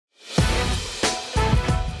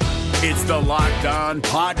It's the Locked On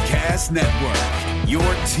Podcast Network, your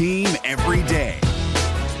team every day.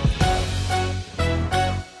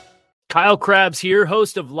 Kyle Krabs here,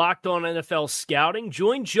 host of Locked On NFL Scouting.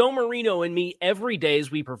 Join Joe Marino and me every day as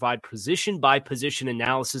we provide position-by-position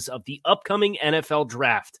analysis of the upcoming NFL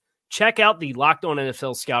Draft. Check out the Locked On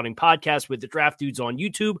NFL Scouting podcast with the Draft Dudes on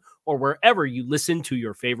YouTube or wherever you listen to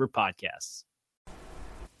your favorite podcasts.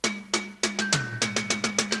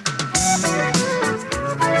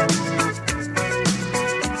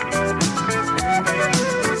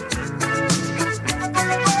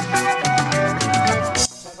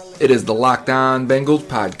 It is the Locked On Bengals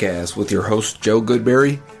podcast with your hosts Joe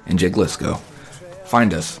Goodberry and Jake Lisco.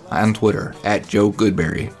 Find us on Twitter at Joe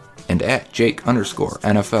Goodberry and at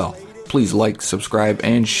Jake_NFL. Please like, subscribe,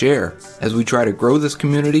 and share as we try to grow this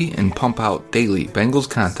community and pump out daily Bengals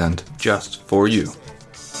content just for you.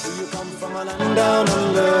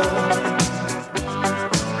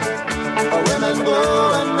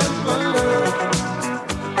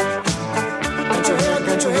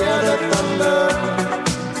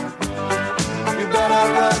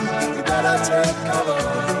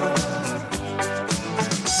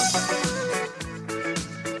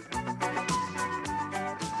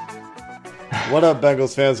 What up,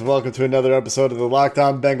 Bengals fans, and welcome to another episode of the Locked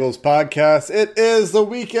On Bengals podcast. It is the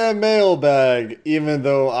weekend mailbag, even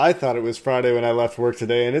though I thought it was Friday when I left work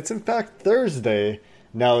today, and it's in fact Thursday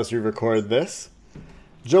now as we record this.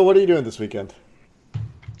 Joe, what are you doing this weekend?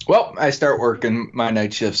 Well, I start working my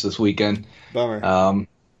night shifts this weekend. Bummer.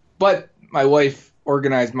 But my wife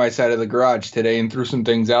organized my side of the garage today and threw some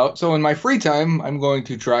things out, so in my free time, I'm going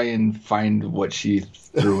to try and find what she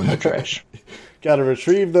threw in the trash. Gotta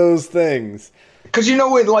retrieve those things. Because you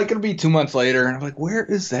know, it'll be 2 months later, and I'm like, where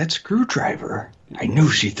is that screwdriver? I knew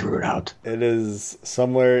she threw it out. It is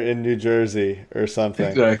somewhere in New Jersey or something.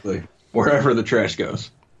 Exactly. Wherever the trash goes.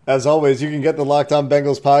 As always, you can get the Locked On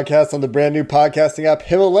Bengals podcast on the brand new podcasting app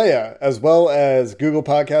Himalaya, as well as Google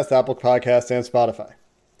Podcasts, Apple Podcasts, and Spotify.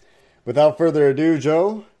 Without further ado,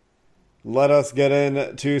 Joe, let us get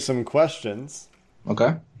into some questions.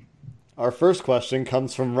 Okay. Our first question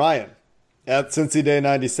comes from Ryan at Cincy Day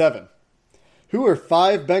 97. Who are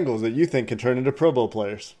 5 Bengals that you think can turn into Pro Bowl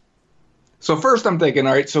players? So first I'm thinking,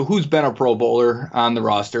 all right, so who's been a Pro Bowler on the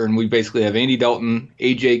roster? And we basically have Andy Dalton,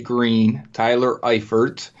 A.J. Green, Tyler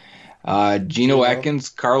Eifert, Geno Atkins,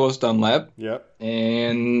 Carlos Dunlap. Yep.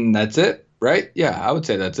 And that's it, right? Yeah, I would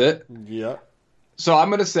say that's it. Yep. So I'm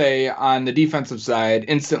going to say on the defensive side,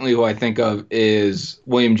 instantly who I think of is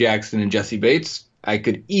William Jackson and Jesse Bates. I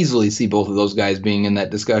could easily see both of those guys being in that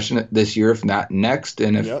discussion this year, if not next.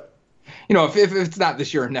 And if if it's not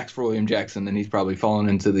this year or next for William Jackson, then he's probably fallen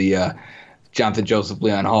into the Jonathan Joseph,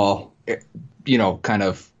 Leon Hall, kind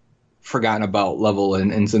of forgotten about level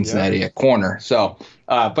in Cincinnati at corner. So,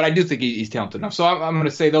 but I do think he's talented enough. So I'm going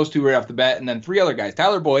to say those two right off the bat, and then 3 other guys.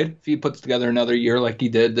 Tyler Boyd, if he puts together another year like he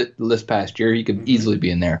did this past year, he could easily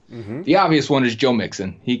be in there. Mm-hmm. The obvious one is Joe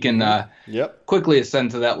Mixon. He can quickly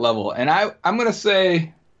ascend to that level. And I'm going to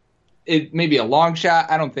say it may be a long shot.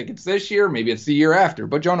 I don't think it's this year. Maybe it's the year after.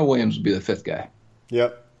 But Jonah Williams would be the 5th guy.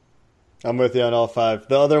 Yep. I'm with you on all 5.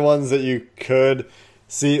 The other ones that you could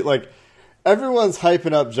see, everyone's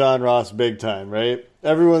hyping up John Ross big time, right?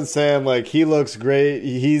 Everyone's saying, he looks great.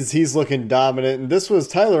 He's looking dominant. And this was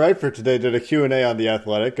Tyler Eifert today did a Q&A on The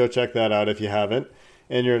Athletic. Go check that out if you haven't.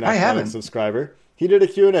 And you're an Athletic subscriber. He did a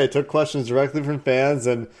Q&A, took questions directly from fans,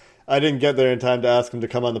 and I didn't get there in time to ask him to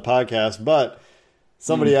come on the podcast, but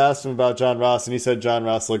somebody asked him about John Ross, and he said John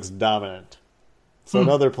Ross looks dominant. So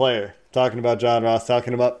another player talking about John Ross,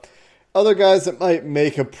 talking about other guys that might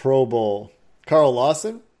make a Pro Bowl. Carl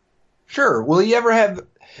Lawson? Sure. Will he ever have...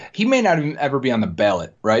 He may not even ever be on the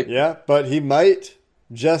ballot, right? Yeah, but he might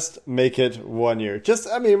just make it 1 year.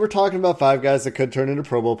 We're talking about 5 guys that could turn into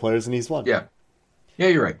Pro Bowl players, and he's one. Yeah. Yeah,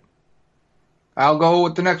 you're right. I'll go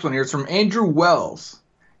with the next one here. It's from Andrew Wells.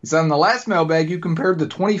 He said, on the last mailbag, you compared the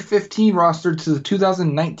 2015 roster to the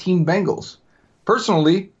 2019 Bengals.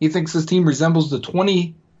 Personally, he thinks his team resembles the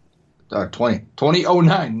 2009,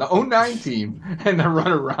 the 09 team, and the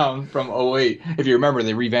runaround from 08. If you remember,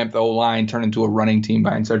 they revamped the O-line, turned into a running team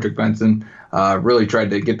behind Cedric Benson, really tried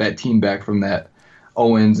to get that team back from that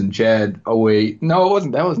Owens and Chad 08. No, it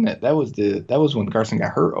wasn't. That wasn't it. That was when Carson got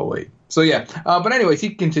hurt 08. So, yeah. But anyways,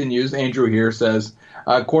 he continues. Andrew here says,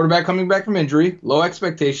 quarterback coming back from injury, low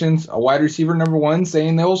expectations, a wide receiver number 1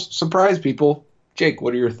 saying they'll surprise people. Jake,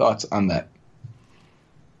 what are your thoughts on that?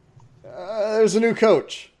 There's a new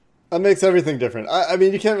coach. That makes everything different.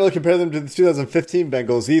 You can't really compare them to the 2015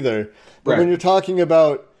 Bengals either. But when you're talking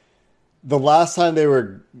about the last time they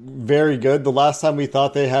were very good, the last time we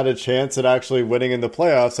thought they had a chance at actually winning in the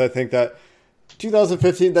playoffs, I think that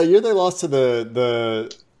 2015, that year they lost to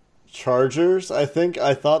the Chargers, I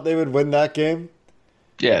thought they would win that game.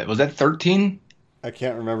 Yeah, was that 13? I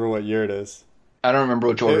can't remember what year it is. I don't remember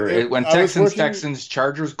which order. It went Texans,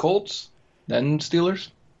 Chargers, Colts, then Steelers.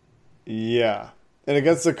 Yeah. And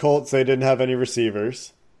against the Colts, they didn't have any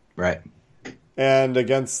receivers. Right. And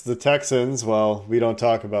against the Texans, well, we don't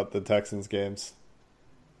talk about the Texans games.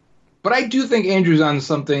 But I do think Andrew's on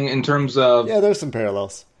something in terms of... Yeah, there's some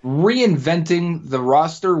parallels. Reinventing the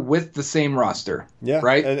roster with the same roster. Yeah.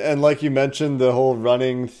 Right? And like you mentioned, the whole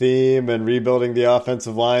running theme and rebuilding the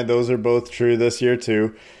offensive line, those are both true this year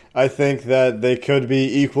too. I think that they could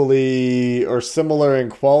be equally or similar in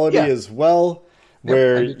quality as well,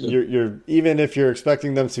 where you're even if you're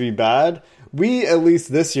expecting them to be bad, we at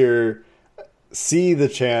least this year see the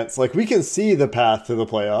chance, like we can see the path to the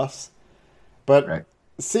playoffs, but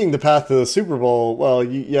seeing the path to the Super Bowl, well,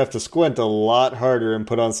 you have to squint a lot harder and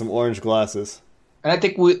put on some orange glasses. And I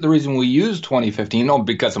think the reason we use 2015, not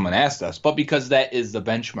because someone asked us, but because that is the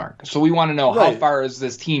benchmark. So we want to know how far is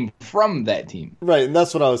this team from that team. Right, and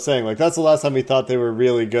that's what I was saying. Like, that's the last time we thought they were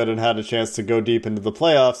really good and had a chance to go deep into the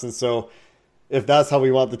playoffs. And so if that's how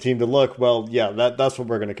we want the team to look, well, yeah, that's what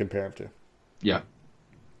we're going to compare them to. Yeah.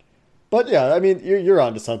 But, yeah, I mean, you're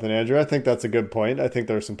onto something, Andrew. I think that's a good point. I think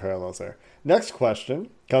there's some parallels there. Next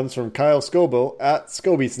question comes from Kyle Scobel at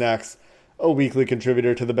Scoby Snacks, a weekly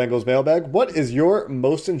contributor to the Bengals Mailbag. What is your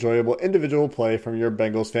most enjoyable individual play from your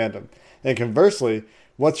Bengals fandom? And conversely,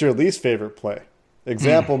 what's your least favorite play?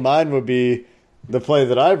 Example, mine would be the play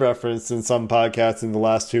that I referenced in some podcasts in the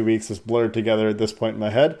last 2 weeks is blurred together at this point in my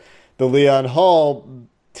head. The Leon Hall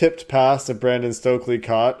tipped pass that Brandon Stokely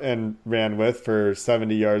caught and ran with for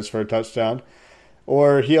 70 yards for a touchdown.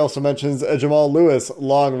 Or he also mentions a Jamal Lewis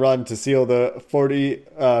long run to seal the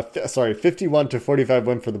 51-45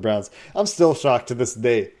 win for the Browns. I'm still shocked to this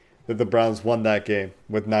day that the Browns won that game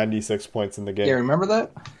with 96 points in the game. Yeah, remember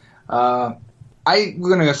that? I'm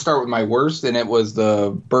going to start with my worst, and it was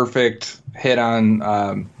the perfect hit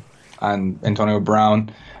on Antonio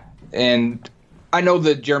Brown. And I know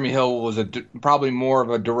that Jeremy Hill was probably more of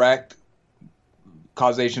a direct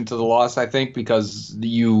causation to the loss, I think, because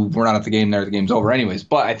you were not at the game there. The game's over anyways.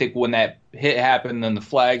 But I think when that hit happened, then the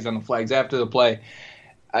flags after the play,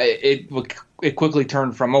 it quickly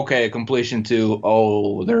turned from, okay, a completion to,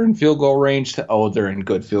 oh, they're in field goal range to, oh, they're in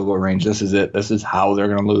good field goal range. This is it. This is how they're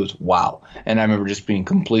going to lose. Wow. And I remember just being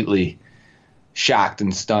completely shocked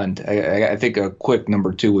and stunned. I think a quick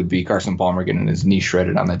number 2 would be Carson Palmer getting his knee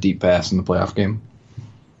shredded on that deep pass in the playoff game.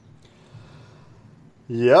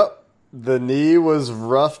 Yep. The knee was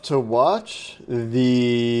rough to watch.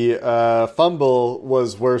 The fumble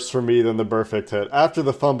was worse for me than the perfect hit. After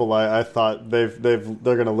the fumble, I thought they're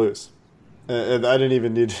going to lose, and I didn't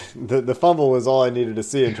even need the fumble was all I needed to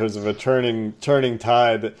see in terms of a turning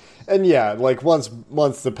tide. And yeah, like once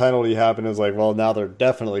the penalty happened, it was like, well, now they're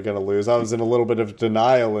definitely going to lose. I was in a little bit of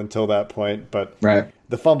denial until that point, but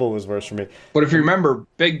the fumble was worse for me. But if you remember,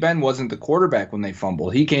 Big Ben wasn't the quarterback when they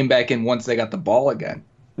fumbled. He came back in once they got the ball again.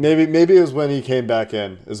 Maybe it was when he came back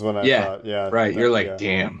in is when I thought. Yeah. Right. You're like,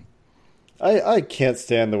 damn. I can't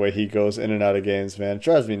stand the way he goes in and out of games, man. It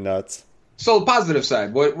drives me nuts. So the positive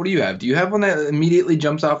side, what do you have? Do you have one that immediately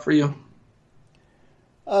jumps out for you?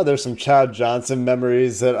 There's some Chad Johnson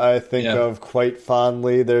memories that I think of quite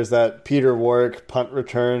fondly. There's that Peter Warrick punt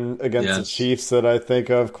return against the Chiefs that I think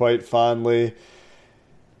of quite fondly.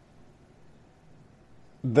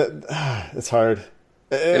 It's hard.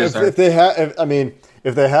 If they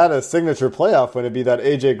had a signature playoff win, it'd be that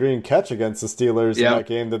AJ Green catch against the Steelers in that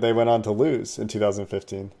game that they went on to lose in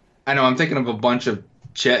 2015. I know. I'm thinking of a bunch of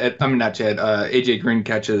AJ Green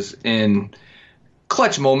catches in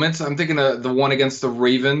clutch moments. I'm thinking of the one against the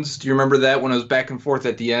Ravens. Do you remember that when it was back and forth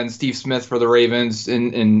at the end? Steve Smith for the Ravens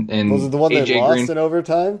and was it the one AJ they lost Green in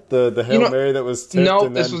overtime? The Hail Mary that was tipped? No,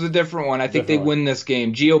 this was a different one. I think they win this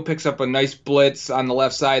game. Gio picks up a nice blitz on the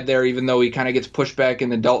left side there, even though he kind of gets pushed back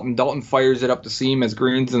into Dalton. Dalton fires it up the seam as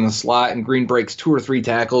Green's in the slot, and Green breaks 2 or 3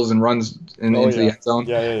 tackles and runs into the end zone.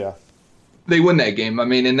 Yeah. They win that game. I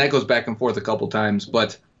mean, and that goes back and forth a couple times,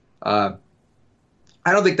 but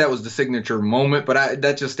I don't think that was the signature moment, but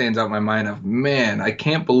that just stands out in my mind of, man, I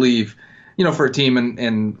can't believe, for a team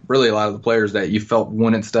and really a lot of the players that you felt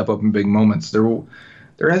wouldn't step up in big moments.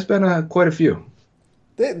 There has been quite a few.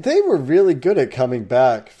 They were really good at coming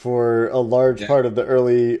back for a large part of the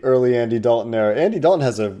early Andy Dalton era. Andy Dalton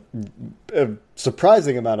has a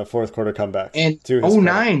surprising amount of fourth quarter comebacks. And to his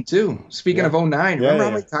 09 too. Speaking of 09, remember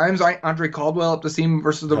how many times Andre Caldwell up the seam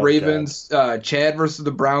versus the Ravens, Chad versus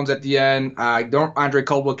the Browns at the end. Andre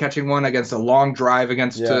Caldwell catching one against a long drive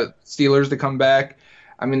against the Steelers to come back.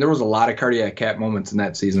 I mean, there was a lot of cardiac cat moments in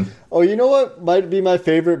that season. Oh, you know what might be my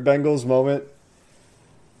favorite Bengals moment?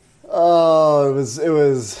 Oh, it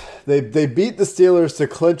was they beat the Steelers to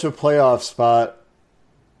clinch a playoff spot,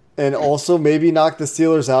 and also maybe knock the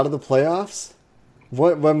Steelers out of the playoffs.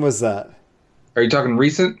 When was that? Are you talking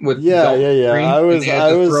recent with Green? I was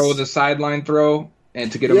throw the sideline throw and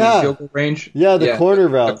to get him in field goal range. Yeah, the corner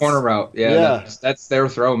route. The corner route. Yeah. That's their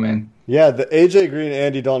throw, man. Yeah, the AJ Green,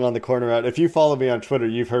 Andy Dalton on the corner route. If you follow me on Twitter,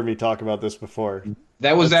 you've heard me talk about this before.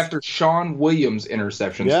 That was after Sean Williams'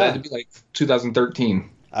 interception. So that had to be like 2013.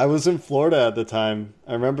 I was in Florida at the time.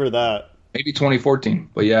 I remember that. Maybe 2014,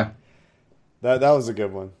 but yeah. That was a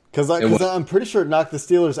good one. Because I'm pretty sure it knocked the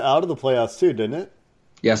Steelers out of the playoffs too, didn't it?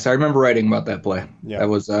 Yes, I remember writing about that play. Yeah. That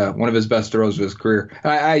was one of his best throws of his career.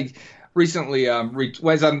 I recently,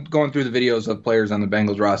 as I'm going through the videos of players on the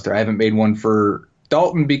Bengals roster, I haven't made one for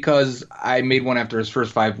Dalton because I made one after his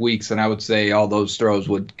first 5 weeks, and I would say all those throws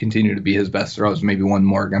would continue to be his best throws. Maybe one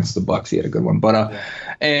more against the Bucs. He had a good one. But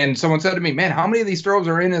and someone said to me, man, how many of these throws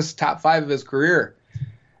are in his top 5 of his career?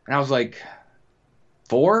 And I was like,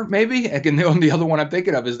 4 maybe? And the only other one I'm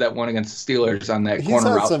thinking of is that one against the Steelers on that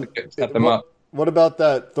corner route to set them up. What about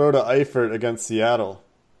that throw to Eifert against Seattle?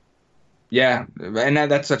 Yeah, and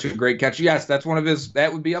that's such a great catch. Yes, that's one of his.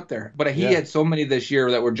 That would be up there. But he had so many this year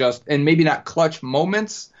that were just, and maybe not clutch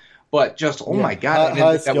moments, but just, my God,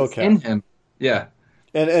 high skill catch in him. Yeah,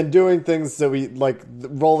 and doing things that we like,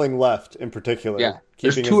 rolling left in particular. Yeah,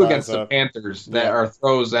 there's 2 against the Panthers that are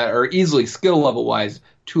throws that are easily skill level wise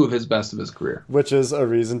 2 of his best of his career. Which is a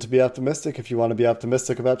reason to be optimistic if you want to be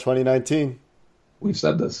optimistic about 2019. We've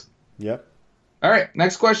said this. Yep. All right,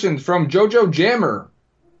 next question from JoJo Jammer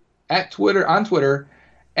on Twitter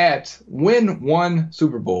at Win1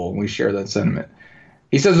 Super Bowl. We share that sentiment.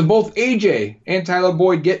 He says if both AJ and Tyler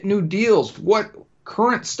Boyd get new deals, what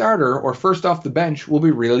current starter or first off the bench will be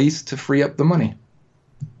released to free up the money?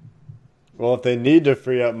 Well, if they need to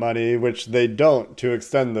free up money, which they don't to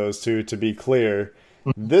extend those two, to be clear,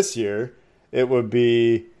 this year it would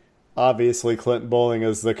be obviously Clint Bowling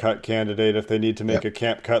as the cut candidate if they need to make a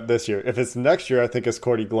camp cut this year. If it's next year, I think it's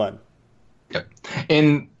Cordy Glenn. Yep.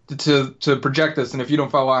 And to project this, and if you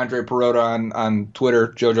don't follow Andre Perota on Twitter,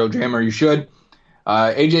 JoJo Jammer, you should.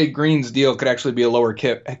 AJ Green's deal could actually be a lower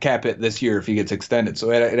cap hit this year if he gets extended, so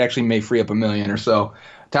it actually may free up $1 million or so.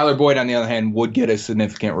 Tyler Boyd, on the other hand, would get a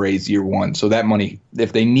significant raise year one, so that money,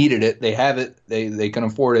 if they needed it, they have it, they can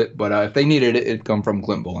afford it, but if they needed it, it'd come from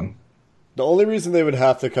Clint Bowling. The only reason they would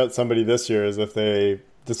have to cut somebody this year is if they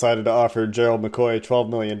decided to offer Gerald McCoy $12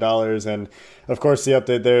 million, and of course the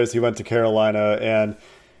update there is he went to Carolina, and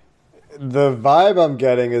the vibe I'm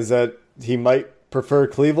getting is that he might prefer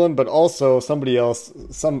Cleveland, but also somebody else,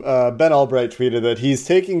 Ben Albright tweeted that he's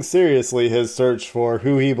taking seriously his search for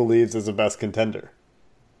who he believes is the best contender.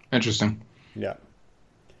 Interesting. Yeah.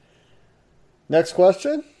 Next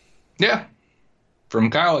question? Yeah. From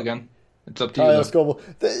Kyle again. It's up to Kyle you. Scoble.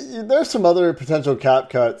 There's some other potential cap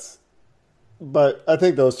cuts, but I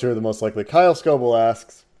think those two are the most likely. Kyle Scoble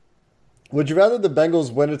asks, would you rather the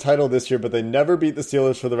Bengals win a title this year but they never beat the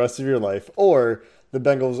Steelers for the rest of your life, or the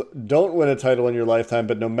Bengals don't win a title in your lifetime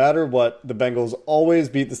but no matter what, the Bengals always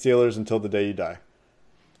beat the Steelers until the day you die?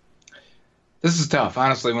 This is tough,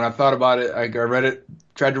 honestly. When I thought about it, I read it,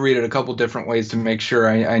 tried to read it a couple different ways to make sure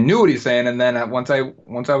I knew what he's saying, and then once I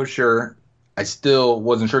was sure, I still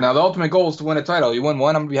wasn't sure. Now, the ultimate goal is to win a title. You win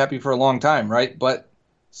one, I'm going to be happy for a long time, right? But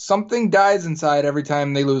something dies inside every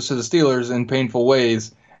time they lose to the Steelers in painful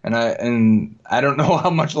ways, and I don't know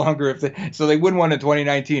how much longer. So they win one in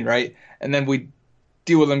 2019, right? And then we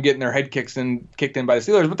deal with them getting their head kicked in by the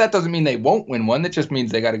Steelers. But that doesn't mean they won't win one. That just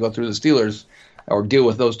means they got to go through the Steelers or deal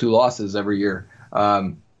with those 2 losses every year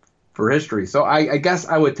for history. So I guess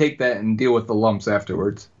I would take that and deal with the lumps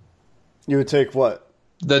afterwards. You would take what?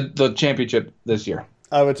 The championship this year.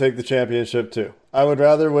 I would take the championship too. I would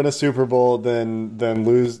rather win a Super Bowl than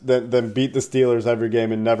beat the Steelers every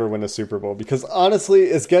game and never win a Super Bowl. Because honestly,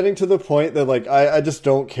 it's getting to the point that I just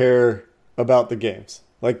don't care about the games.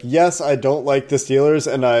 Yes, I don't like the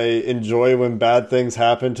Steelers, and I enjoy when bad things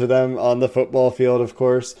happen to them on the football field, of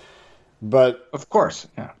course. But of course,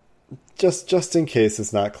 yeah. Just in case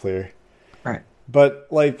it's not clear. Right. But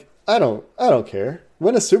I don't care.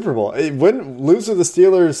 Win a Super Bowl. Lose to the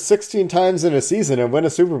Steelers 16 times in a season and win a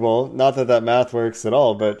Super Bowl. Not that math works at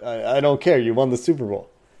all, but I don't care. You won the Super Bowl.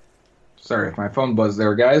 Sorry, my phone buzzed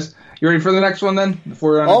there, guys. You ready for the next one then? If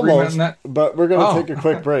we're on agreement on that? But we're going to take a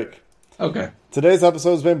quick break. Okay. Today's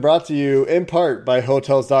episode has been brought to you in part by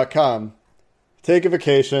Hotels.com. Take a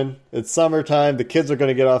vacation. It's summertime. The kids are going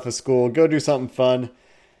to get off of school. Go do something fun.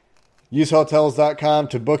 Use Hotels.com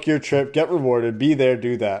to book your trip. Get rewarded. Be there.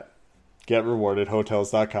 Do that. Get rewarded.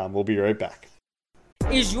 Hotels.com. We'll be right back.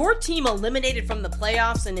 Is your team eliminated from the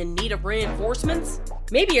playoffs and in need of reinforcements?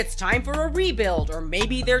 Maybe it's time for a rebuild, or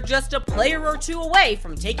maybe they're just a player or two away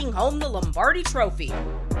from taking home the Lombardi Trophy.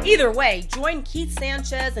 Either way, join Keith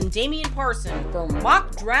Sanchez and Damian Parson for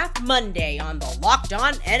Mock Draft Monday on the Locked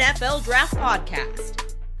On NFL Draft Podcast.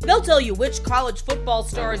 They'll tell you which college football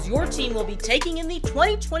stars your team will be taking in the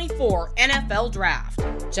 2024 NFL Draft.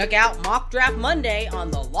 Check out Mock Draft Monday on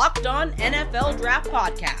the Locked On NFL Draft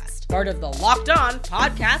Podcast, part of the Locked On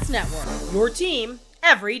Podcast Network, your team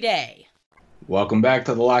every day. Welcome back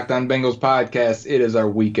to the Locked On Bengals podcast. It is our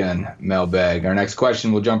weekend mailbag. Our next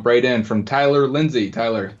question will jump right in from Tyler Lindsay.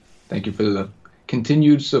 Tyler, thank you for the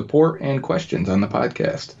continued support and questions on the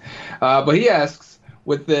podcast. But he asks,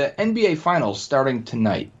 with the NBA Finals starting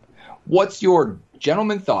tonight, what's your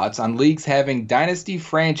gentleman thoughts on leagues having dynasty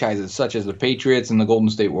franchises such as the Patriots and the Golden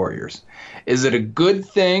State Warriors? Is it a good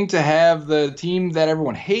thing to have the team that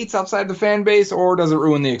everyone hates outside the fan base, or does it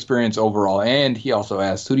ruin the experience overall? And he also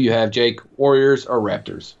asked, who do you have, Jake, Warriors or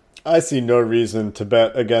Raptors? I see no reason to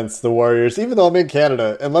bet against the Warriors, even though I'm in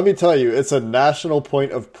Canada. And let me tell you, it's a national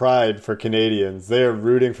point of pride for Canadians. They are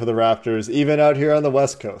rooting for the Raptors, even out here on the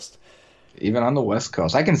West Coast. Even on the West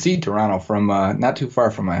Coast. I can see Toronto from not too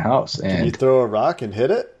far from my house. And can you throw a rock and hit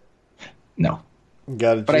it? No. You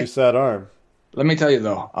got to juice that arm. Let me tell you,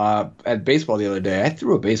 though, at baseball the other day, I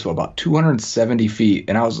threw a baseball about 270 feet,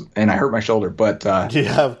 and I hurt my shoulder. But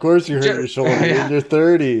yeah, of course you hurt your shoulder in your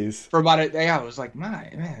 30s. For about a day, I was like,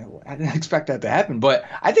 man, I didn't expect that to happen. But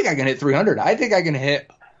I think I can hit 300. I think I can hit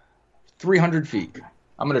 300 feet.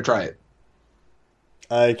 I'm going to try it.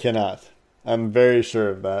 I cannot. I'm very sure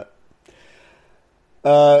of that.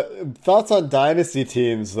 Thoughts on dynasty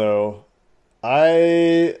teams, though.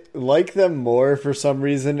 I like them more for some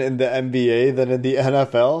reason in the NBA than in the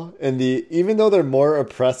NFL. Even though they're more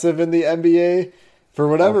oppressive in the NBA, for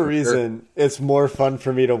whatever reason, it's more fun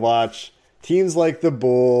for me to watch teams like the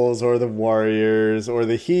Bulls or the Warriors or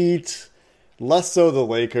the Heat. Less so the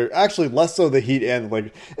Lakers. Actually, less so the Heat and the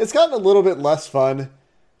Lakers. It's gotten a little bit less fun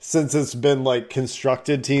since it's been like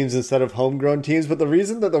constructed teams instead of homegrown teams. But the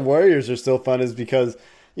reason that the Warriors are still fun is because,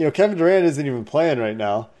 Kevin Durant isn't even playing right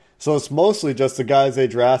now. So it's mostly just the guys they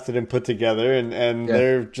drafted and put together, and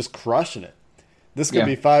they're just crushing it. This could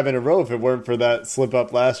be 5 in a row if it weren't for that slip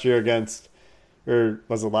up last year against, or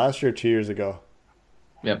was it last year or 2 years ago?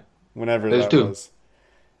 Yep. Whenever that was.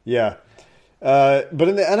 Yeah. But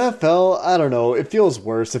in the NFL, I don't know. It feels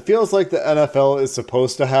worse. It feels like the NFL is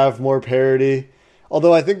supposed to have more parity.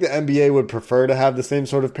 Although I think the NBA would prefer to have the same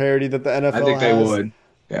sort of parity that the NFL has. I think they would,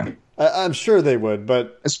 yeah. I'm sure they would,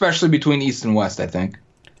 but... Especially between East and West, I think.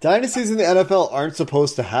 Dynasties in the NFL aren't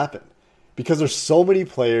supposed to happen because there's so many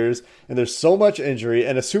players and there's so much injury,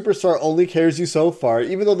 and a superstar only carries you so far,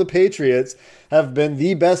 even though the Patriots have been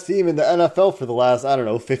the best team in the NFL for the last,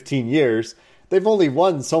 15 years. They've only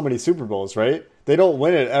won so many Super Bowls, right? They don't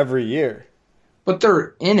win it every year. But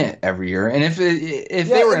they're in it every year, and if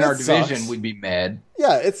they were in our division, we'd be mad.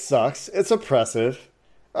 Yeah, it sucks. It's oppressive.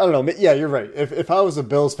 I don't know. Yeah, you're right. If I was a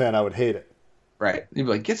Bills fan, I would hate it. Right. You'd be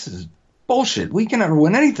like, this is bullshit. We can never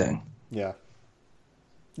win anything. Yeah.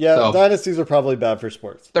 Yeah, so, dynasties are probably bad for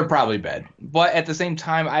sports. They're probably bad. But at the same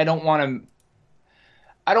time, I don't want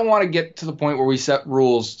to get to the point where we set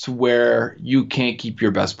rules to where you can't keep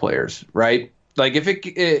your best players, right? Like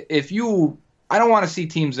I don't want to see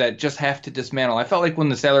teams that just have to dismantle. I felt like when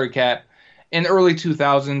the salary cap in the early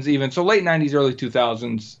 2000s, even so late 90s, early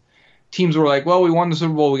 2000s, teams were like, well, we won the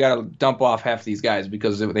Super Bowl, we got to dump off half these guys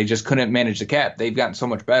because they just couldn't manage the cap. They've gotten so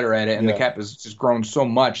much better at it, and the cap has just grown so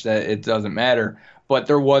much that it doesn't matter. But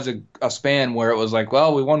there was a span where it was like,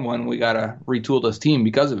 well, we won one, we got to retool this team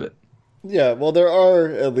because of it. Yeah, well, there are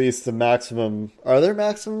at least the maximum. Are there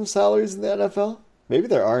maximum salaries in the NFL? Maybe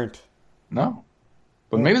there aren't. No.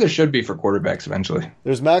 But maybe there should be for quarterbacks eventually.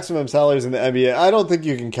 There's maximum salaries in the NBA. I don't think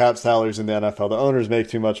you can cap salaries in the NFL. The owners make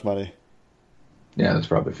too much money. Yeah, that's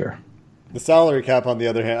probably fair. The salary cap, on the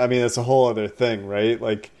other hand, it's a whole other thing, right?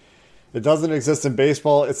 Like, it doesn't exist in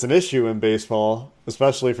baseball. It's an issue in baseball,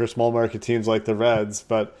 especially for small market teams like the Reds.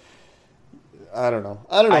 But I don't know.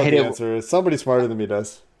 I don't know what the answer is. Somebody smarter than me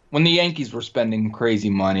does. when the Yankees were spending crazy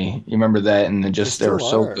money. You remember that, and they were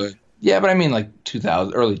so good. Yeah, but I mean, like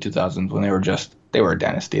early 2000s when they were a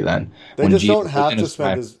dynasty then. They just don't have to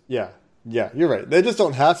spend Yeah, you're right. They just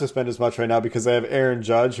don't have to spend as much right now because they have Aaron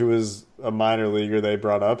Judge, who is a minor leaguer they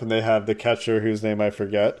brought up, and they have the catcher whose name I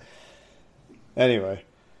forget. Anyway.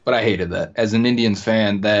 But I hated that. As an Indians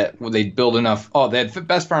fan, that they build enough. Oh, they had the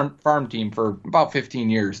best farm team for about 15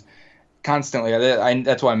 years. Constantly.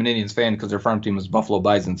 That's why I'm an Indians fan, because their farm team was Buffalo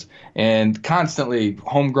Bisons. And constantly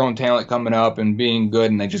homegrown talent coming up and being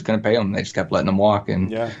good, and they just couldn't pay them. They just kept letting them walk.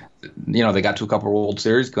 And, they got to a couple of World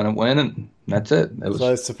Series, couldn't win, and that's it.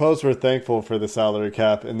 So I suppose we're thankful for the salary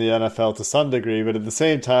cap in the NFL to some degree, but at the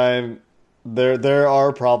same time, there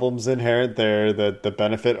are problems inherent there that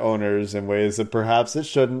benefit owners in ways that perhaps it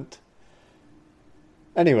shouldn't.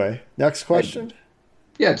 Anyway, next question?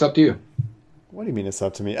 Yeah, it's up to you. What do you mean it's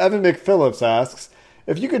up to me? Evan McPhillips asks,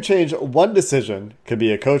 if you could change one decision, could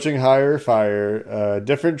be a coaching hire or fire, a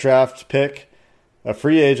different draft pick, a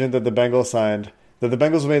free agent that the Bengals signed, that the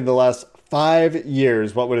Bengals have made in the last 5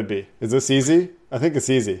 years, what would it be? Is this easy? I think it's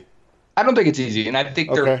easy. I don't think it's easy, and I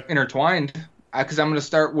think they're intertwined, because I'm going to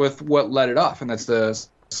start with what led it off, and that's the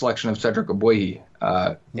selection of Cedric Ogbuehi.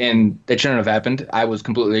 And that shouldn't have happened. I was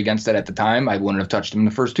completely against that at the time. I wouldn't have touched him in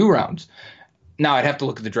the first 2 rounds. Now, I'd have to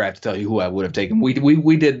look at the draft to tell you who I would have taken. We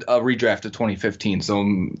did a redraft of 2015,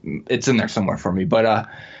 so it's in there somewhere for me. But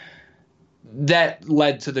that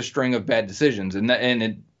led to the string of bad decisions, and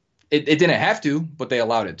it didn't have to, but they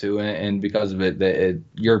allowed it to, and because of it,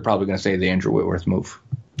 you're probably going to say the Andrew Whitworth move.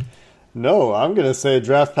 No, I'm going to say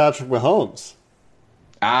draft Patrick Mahomes.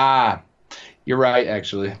 You're right,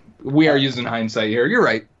 actually. We are using hindsight here. You're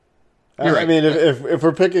right. I mean, if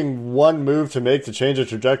we're picking one move to make to change the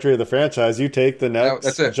trajectory of the franchise, you take the next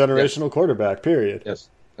generational quarterback, period. Yes,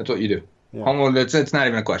 that's what you do. Yeah. It's not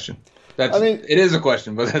even a question. It is a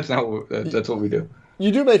question, but that's what we do.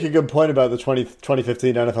 You do make a good point about the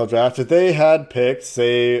 2015 NFL draft. If they had picked,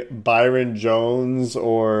 say, Byron Jones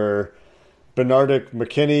or Benardic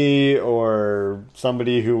McKinney or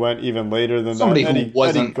somebody who went even later than somebody that. Who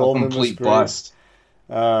wasn't a complete bust.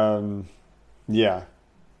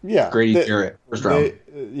 Yeah. Grady Jarrett, first round.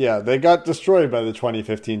 They got destroyed by the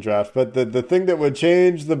 2015 draft. But the thing that would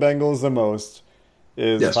change the Bengals the most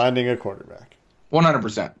is finding a quarterback.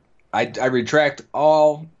 100%. I retract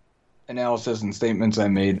all analysis and statements I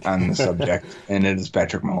made on the subject, and it is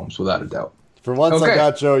Patrick Mahomes, without a doubt. For once, I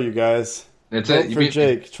got Joe, you guys. That's Vote it. For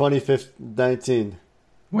Jake, 2019.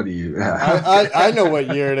 What do you? I know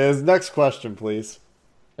what year it is. Next question, please.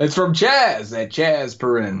 It's from Chaz at Chaz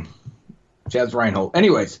Perrin. Chaz Reinhold.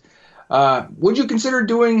 Anyways, would you consider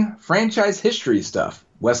doing franchise history stuff?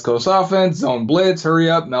 West Coast offense, zone blitz, hurry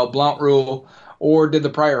up, Mel Blount rule, or did the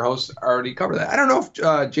prior host already cover that? I don't know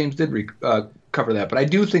if James did cover that, but I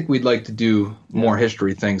do think we'd like to do more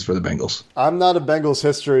history things for the Bengals. I'm not a Bengals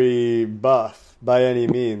history buff by any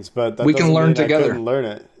means, but that we can learn together. I couldn't learn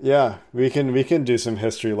it. Yeah, we can do some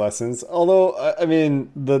history lessons. Although, I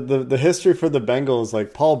mean, the history for the Bengals,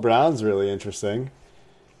 like Paul Brown's really interesting.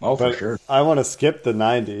 Oh, for sure. I want to skip the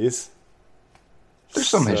 90s. There's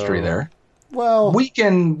some history there. Well, we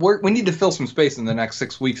need to fill some space in the next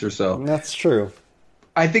 6 weeks or so. That's true.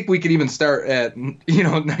 I think we could even start at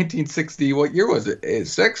 1960. What year was it?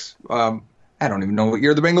 6? I don't even know what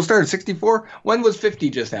year the Bengals started. 64. When was 50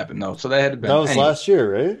 just happened though? So that had to be. That was last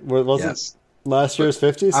year, right? Wasn't last year's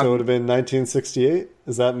 50? So it would have been 1968.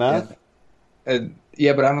 Is that math?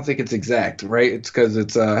 Yeah, but I don't think it's exact, right? It's because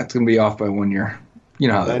it's going to be off by 1 year. You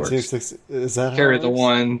know how that works. Is that carry the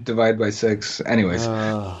 1, divide by 6. Anyways,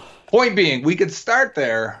 point being, we could start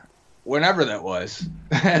there whenever that was,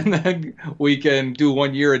 and then we can do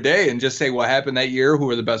 1 year a day and just say what happened that year, who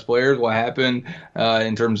were the best players, what happened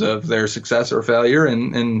in terms of their success or failure,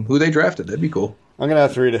 and who they drafted. That'd be cool. I'm gonna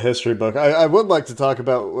have to read a history book. I would like to talk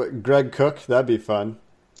about Greg Cook. That'd be fun.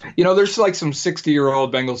 There's like some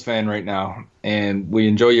 60-year-old Bengals fan right now, and we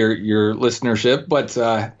enjoy your listenership,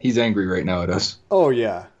 but he's angry right now at us. Oh,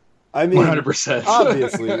 yeah. I mean, 100%.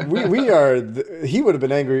 Obviously. we are he would have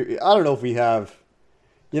been angry. I don't know if we have.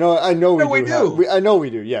 I know we do. I know we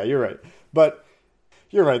do. Yeah, you're right. But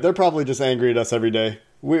you're right. They're probably just angry at us every day.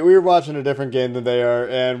 We're watching a different game than they are,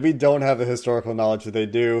 and we don't have the historical knowledge that they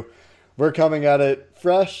do. We're coming at it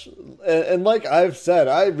fresh. And like I've said,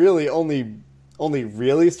 I really only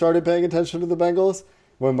really started paying attention to the Bengals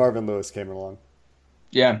when Marvin Lewis came along.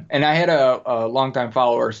 Yeah, and I had a longtime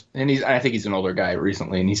follower, and I think he's an older guy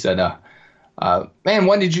recently, and he said, man,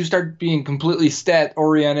 when did you start being completely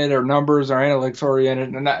stat-oriented or numbers or analytics-oriented?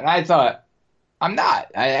 And I thought, I'm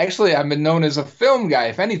not. I've been known as a film guy,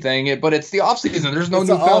 if anything, but it's the off-season. There's no new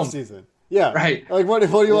film. Off-season. Yeah. Right. Like, what do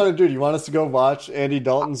you want to do? Do you want us to go watch Andy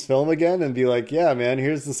Dalton's film again and be like, yeah, man,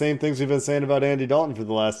 here's the same things we've been saying about Andy Dalton for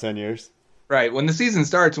the last 10 years? Right. When the season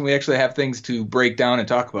starts and we actually have things to break down and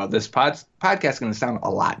talk about, this podcast is going to sound a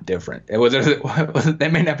lot different. That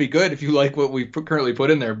may not be good if you like what we currently put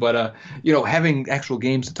in there, but having actual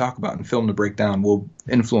games to talk about and film to break down will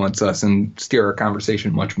influence us and steer our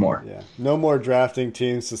conversation much more. Yeah. No more drafting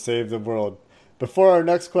teams to save the world. Before our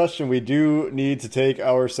next question, we do need to take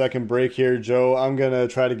our second break here. Joe, I'm going to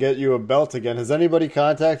try to get you a belt again. Has anybody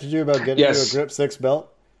contacted you about getting you a Grip 6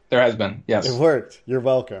 belt? There has been, yes. It worked. You're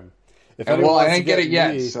welcome. I didn't get it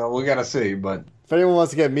yet, so we got to see. But if anyone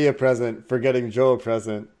wants to get me a present for getting Joe a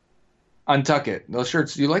present, untuck it. Those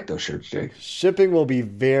shirts, you like those shirts, Jake? Shipping will be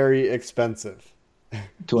very expensive.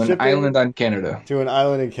 To an island on Canada. To an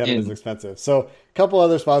island in Canada is expensive. So a couple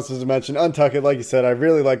other sponsors to mention. Untuck It, like you said, I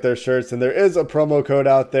really like their shirts, and there is a promo code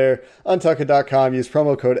out there. Untuckit.com. Use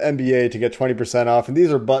promo code NBA to get 20% off. And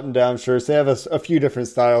these are button-down shirts. They have a few different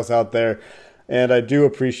styles out there, and I do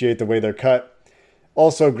appreciate the way they're cut.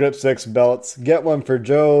 Also, Grip 6 belts. Get one for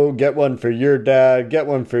Joe. Get one for your dad. Get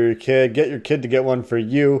one for your kid. Get your kid to get one for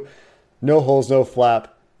you. No holes, no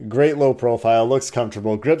flap. Great low profile. Looks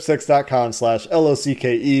comfortable.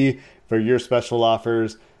 Grip6.com/LOCKE for your special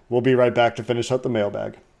offers. We'll be right back to finish up the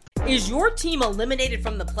mailbag. Is your team eliminated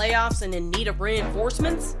from the playoffs and in need of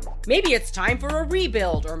reinforcements? Maybe it's time for a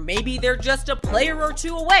rebuild, or maybe they're just a player or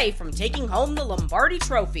two away from taking home the Lombardi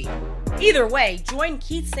Trophy. Either way, join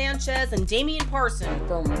Keith Sanchez and Damian Parson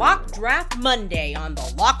for Mock Draft Monday on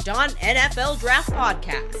the Locked On NFL Draft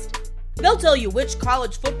Podcast. They'll tell you which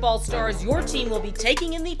college football stars your team will be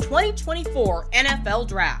taking in the 2024 NFL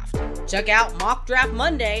Draft. Check out Mock Draft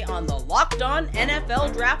Monday on the Locked On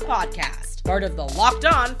NFL Draft Podcast, part of the Locked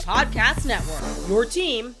On Podcast Network. Your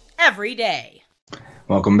team every day.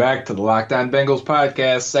 Welcome back to the Locked On Bengals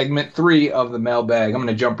podcast, segment 3 of the mailbag. I'm going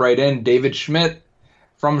to jump right in. David Schmidt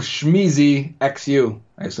from Schmeezy XU.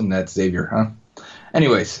 I assume that's Xavier, huh?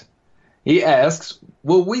 Anyways, he asks,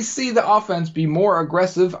 will we see the offense be more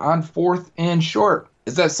aggressive on 4th and short?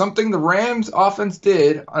 Is that something the Rams offense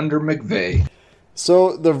did under McVay?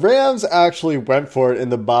 So the Rams actually went for it in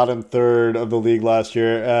the bottom third of the league last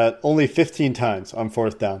year at only 15 times on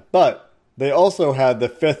 4th down. But they also had the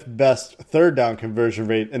 5th best 3rd down conversion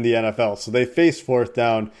rate in the NFL. So they faced 4th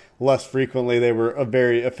down less frequently. They were a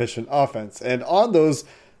very efficient offense. And on those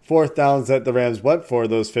 4th downs that the Rams went for,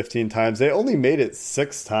 those 15 times, they only made it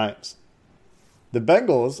 6 times. The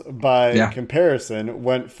Bengals, by comparison,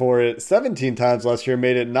 went for it 17 times last year,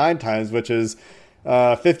 made it 9 times, which is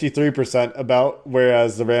 53% about,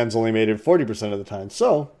 whereas the Rams only made it 40% of the time.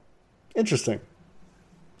 So, interesting.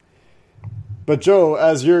 But Joe,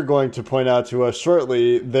 as you're going to point out to us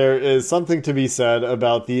shortly, there is something to be said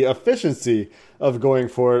about the efficiency of going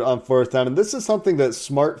for it on 4th down. And this is something that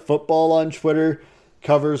Smart Football on Twitter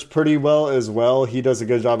covers pretty well as well. He does a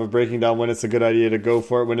good job of breaking down when it's a good idea to go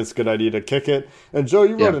for it, when it's a good idea to kick it. And Joe,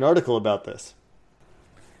 you wrote an article about this.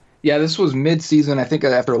 Yeah, this was mid-season, I think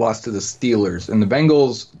after a loss to the Steelers. And the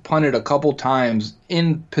Bengals punted a couple times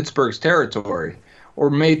in Pittsburgh's territory or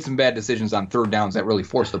made some bad decisions on 3rd downs that really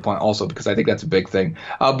forced the punt also, because I think that's a big thing.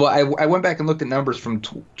 But I went back and looked at numbers from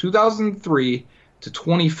 2003 to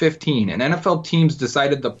 2015, and NFL teams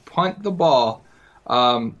decided to punt the ball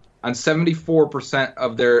on 74%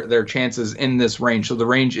 of their chances in this range. So the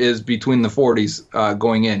range is between the 40s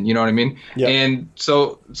going in. You know what I mean? Yep. And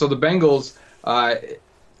so the Bengals, the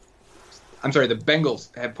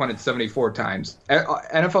Bengals have punted 74 times.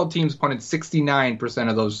 NFL teams punted 69%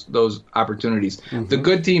 of those opportunities. Mm-hmm. The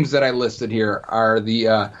good teams that I listed here are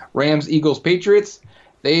the Rams, Eagles, Patriots.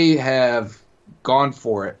 They have gone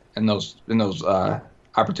for it in those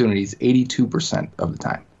opportunities 82% of the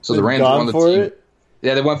time. So the Rams won the team.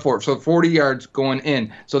 Yeah, they went for it. So 40 yards going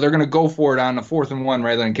in. So they're going to go for it on the 4th and 1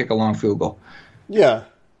 rather than kick a long field goal. Yeah.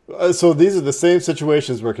 So these are the same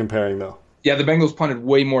situations we're comparing, though. Yeah, the Bengals punted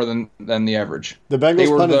way more than the average. The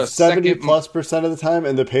Bengals punted 70+% of the time,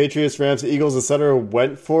 and the Patriots, Rams, Eagles, etc.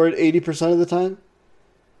 went for it 80% of the time?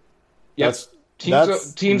 Yes.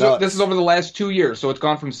 Teams. This is over the last 2 years. So it's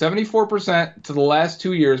gone from 74% to the last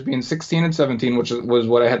 2 years being 16 and 17, which was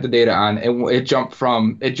what I had the data on. It jumped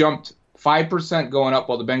 5% going up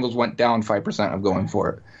while the Bengals went down 5% of going for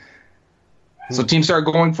it. So teams started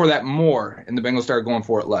going for that more, and the Bengals started going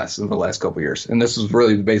for it less in the last couple of years. And this is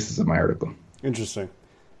really the basis of my article. Interesting.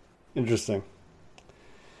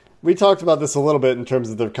 We talked about this a little bit in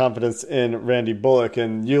terms of their confidence in Randy Bullock,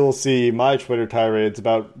 and you'll see my Twitter tirades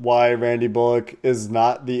about why Randy Bullock is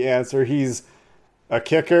not the answer. He's a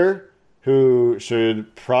kicker who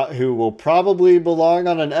will probably belong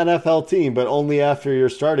on an NFL team, but only after your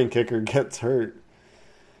starting kicker gets hurt.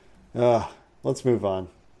 Let's move on.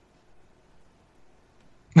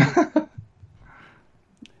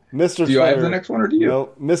 Mr. Do you have the next one, or do you? No,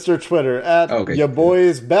 Mr. Twitter at Ya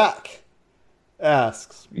Boy's Back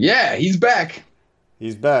asks. Yeah, he's back.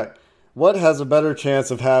 He's back. What has a better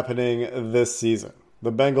chance of happening this season?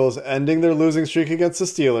 The Bengals ending their losing streak against the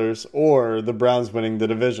Steelers, or the Browns winning the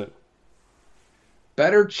division?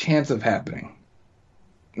 Better chance of happening.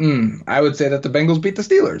 I would say that the Bengals beat the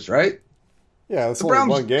Steelers, right? Yeah, that's the only Browns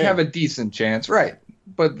one game. have a decent chance, right?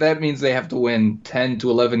 But that means they have to win 10 to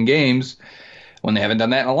 11 games when they haven't done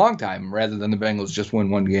that in a long time, rather than the Bengals just win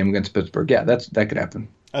one game against Pittsburgh. Yeah, that could happen.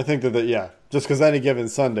 I think just because any given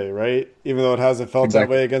Sunday, right? Even though it hasn't felt that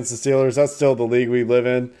way against the Steelers, that's still the league we live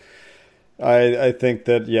in. I think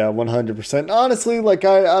that, 100%. Honestly,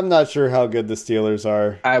 I'm not sure how good the Steelers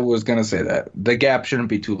are. I was going to say that. The gap shouldn't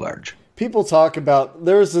be too large. People talk about,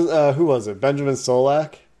 there's, who was it? Benjamin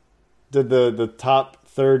Solak did the top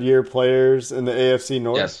third-year players in the AFC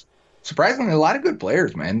North. Yes. Surprisingly, a lot of good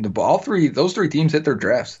players, man. Those three teams hit their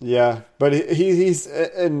drafts. Yeah, but he's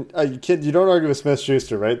and you don't argue with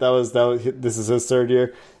Smith-Schuster, right? This is his third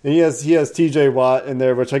year, and he has T.J. Watt in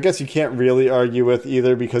there, which I guess you can't really argue with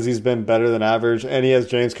either because he's been better than average, and he has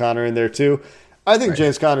James Conner in there too. I think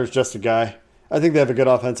James Conner is just a guy. I think they have a good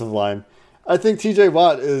offensive line. I think T.J.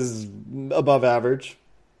 Watt is above average.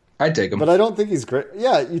 I'd take him, but I don't think he's great.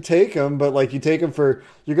 Yeah, you take him, but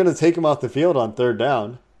you're going to take him off the field on third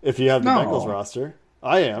down. If you have the Bengals roster,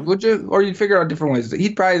 I am. Would you? Or you'd figure out different ways.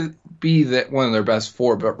 He'd probably be one of their best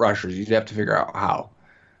four rushers. You'd have to figure out how.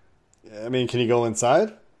 I mean, can he go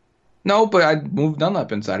inside? No, but I'd move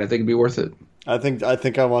Dunlap inside. I think it'd be worth it. I think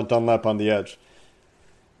I want Dunlap on the edge.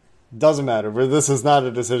 Doesn't matter. This is not a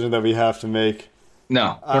decision that we have to make.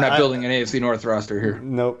 No, we're not building an AFC North roster here.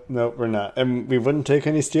 Nope, we're not. And we wouldn't take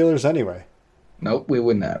any Steelers anyway. Nope, we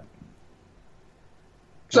would not.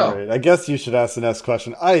 So, all right, I guess you should ask the next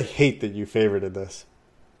question. I hate that you favorited this.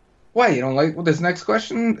 Why? You don't like this next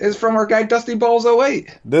question is from our guy Dusty Balls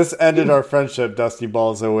 08. This ended our friendship, Dusty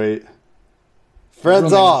Balls 08.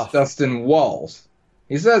 Friends off. Dustin Walls.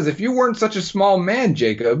 He says, if you weren't such a small man,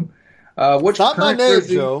 Jacob, which not my name,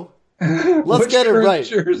 jersey... Joe. Let's get it right.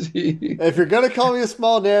 Jersey... If you're going to call me a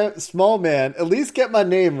small man, at least get my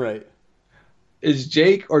name right. Is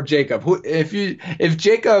Jake or Jacob? If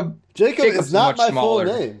Jacob is not my full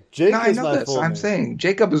name. Jake is my full name. I'm saying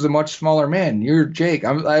Jacob is a much smaller man. You're Jake.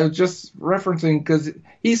 I was just referencing because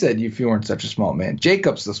he said if you weren't such a small man.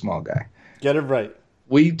 Jacob's the small guy. Get it right.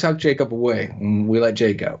 We tuck Jacob away and we let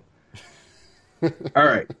Jake out. All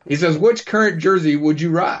right. He says, which current jersey would you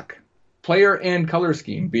rock? Player and color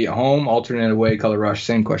scheme. Be it home, alternate away, color rush.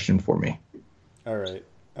 Same question for me. All right.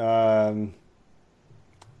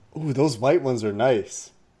 Ooh, those white ones are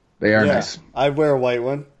nice. They are nice. I'd wear a white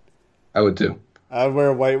one. I would too. I'd wear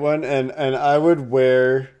a white one, and I would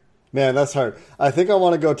wear... Man, that's hard. I think I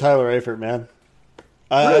want to go Tyler Eifert, man.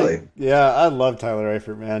 Really? I love Tyler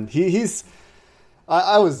Eifert, man. He's...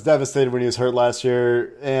 I was devastated when he was hurt last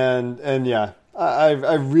year, and yeah,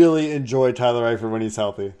 I really enjoy Tyler Eifert when he's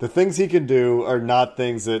healthy. The things he can do are not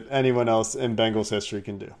things that anyone else in Bengals history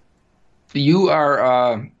can do. You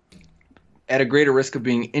are... at a greater risk of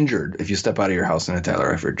being injured if you step out of your house in a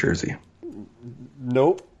Tyler Eifert jersey.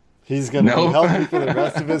 Nope. He's going to be healthy for the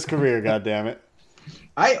rest of his career, goddammit.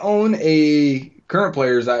 I own current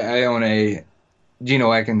players, I own a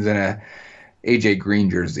Geno Atkins and a AJ Green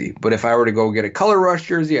jersey. But if I were to go get a color rush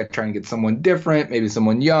jersey, I'd try and get someone different, maybe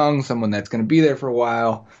someone young, someone that's going to be there for a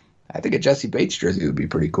while. I think a Jesse Bates jersey would be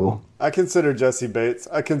pretty cool. I considered Jesse Bates.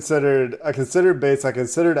 I considered Bates. I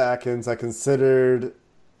considered Atkins. I considered...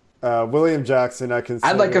 William Jackson,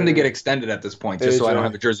 I'd like him to get extended at this point, just so I don't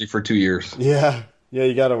have a jersey for 2 years. Yeah,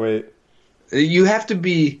 you gotta wait. You have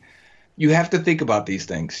to think about these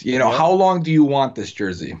things. How long do you want this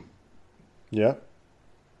jersey? Yeah.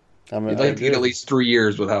 You'd like to get at least 3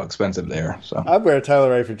 years with how expensive they are. So I'd wear a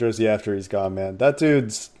Tyler Eifert jersey after he's gone, man. That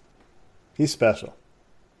he's special.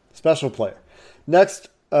 Special player. Next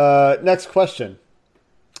question.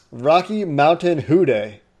 Rocky Mountain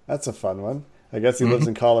Houday. That's a fun one. I guess he lives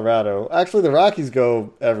in Colorado. Actually, the Rockies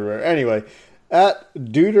go everywhere. Anyway, at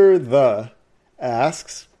Duder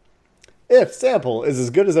asks, if Sample is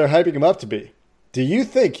as good as they're hyping him up to be, do you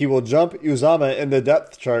think he will jump Uzama in the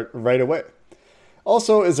depth chart right away?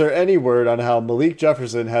 Also, is there any word on how Malik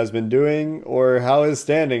Jefferson has been doing or how his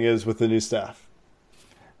standing is with the new staff?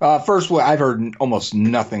 First, I've heard almost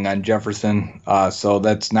nothing on Jefferson, so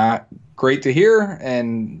that's not great to hear.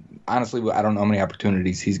 And honestly, I don't know how many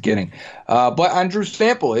opportunities he's getting. But on Drew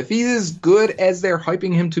Sample, if he's as good as they're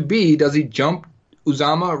hyping him to be, does he jump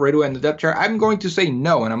Uzama right away in the depth chart? I'm going to say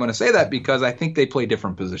no, and I'm going to say that because I think they play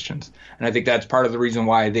different positions. And I think that's part of the reason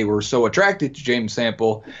why they were so attracted to James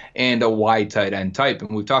Sample and a wide tight end type.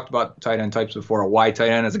 And we've talked about tight end types before. A wide tight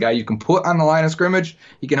end is a guy you can put on the line of scrimmage.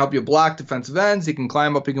 He can help you block defensive ends. He can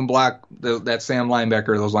climb up. He can block that Sam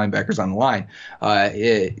linebacker, those linebackers on the line.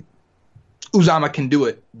 Uzama can do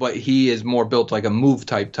it, but he is more built like a move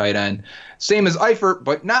type tight end. Same as Eifert,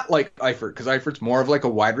 but not like Eifert, because Eifert's more of like a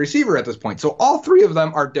wide receiver at this point. So all three of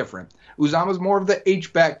them are different. Uzama's more of the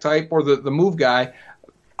H-back type or the move guy.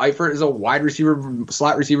 Eifert is a wide receiver,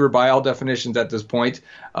 slot receiver by all definitions at this point.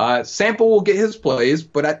 Sample will get his plays,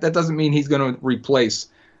 but that doesn't mean he's going to replace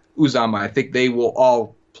Uzama. I think they will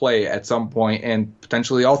all play at some point, and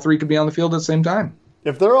potentially all three could be on the field at the same time.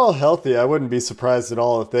 If they're all healthy, I wouldn't be surprised at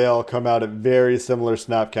all if they all come out at very similar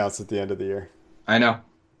snap counts at the end of the year. I know.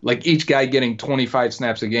 Like each guy getting 25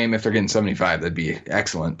 snaps a game. If they're getting 75, that'd be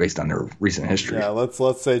excellent based on their recent history. Yeah, let's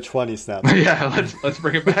say 20 snaps. Yeah, let's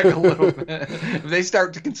bring it back a little bit. If they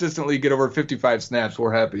start to consistently get over 55 snaps,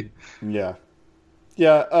 we're happy. Yeah.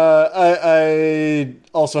 Yeah, I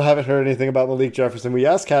also haven't heard anything about Malik Jefferson. We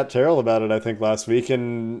asked Kat Terrell about it, I think, last week,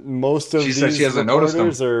 and most of these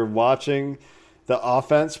reporters are watching the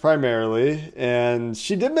offense primarily, and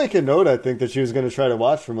she did make a note, I think, that she was going to try to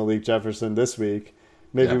watch for Malik Jefferson this week.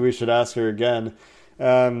 Maybe we should ask her again.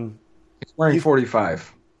 He's wearing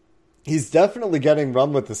 45. He's definitely getting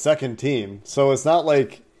run with the second team, so it's not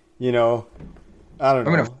like, I don't know. I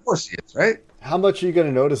mean, of course he is, right? How much are you going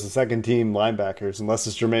to notice the second team linebackers unless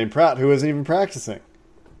it's Jermaine Pratt, who isn't even practicing?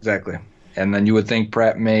 Exactly. And then you would think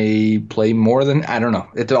Pratt may play more than, I don't know.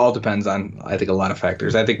 It all depends on, I think, a lot of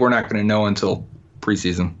factors. I think we're not going to know until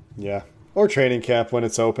preseason. Yeah. Or training camp when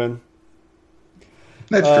it's open.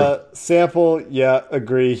 That's true. Sample, yeah,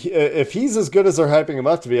 agree. If he's as good as they're hyping him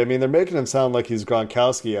up to be, I mean, they're making him sound like he's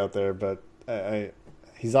Gronkowski out there, but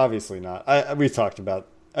he's obviously not. We've talked about,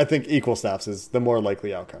 I think equal snaps is the more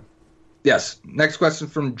likely outcome. Yes. Next question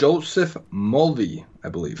from Joseph Mulvey, I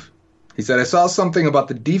believe. He said, I saw something about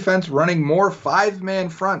the defense running more five-man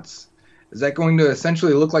fronts. Is that going to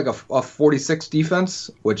essentially look like a 46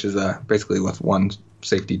 defense, which is basically with one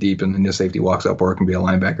safety deep and then the safety walks up, or it can be a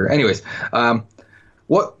linebacker? Anyways,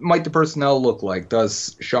 what might the personnel look like?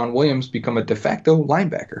 Does Sean Williams become a de facto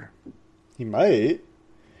linebacker? He might.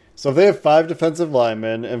 So if they have 5 defensive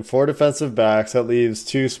linemen and 4 defensive backs, that leaves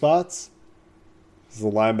 2 spots. This is a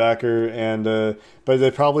linebacker, but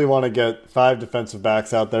they probably want to get 5 defensive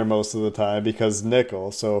backs out there most of the time because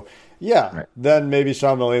nickel. So, yeah, right. Then maybe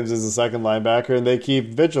Sean Williams is the second linebacker and they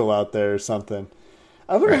keep Vigil out there or something.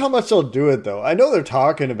 I wonder how much they'll do it, though. I know they're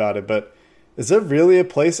talking about it, but is there really a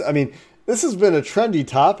place? I mean, this has been a trendy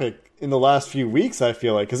topic in the last few weeks, I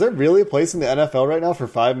feel like. Is there really a place in the NFL right now for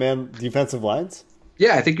 5-man defensive lines?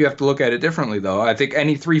 Yeah, I think you have to look at it differently, though. I think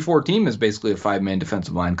any 3-4 team is basically a 5-man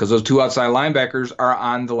defensive line because those 2 outside linebackers are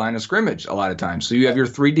on the line of scrimmage a lot of times. So you have your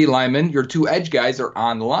 3D linemen, your 2 edge guys are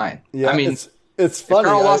on the line. Yeah, I mean, it's funny.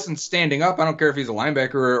 If Carl Lawson's standing up, I don't care if he's a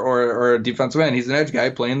linebacker or a defensive end. He's an edge guy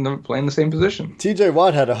playing the same position. T.J.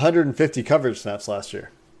 Watt had 150 coverage snaps last year.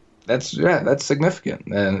 That's significant,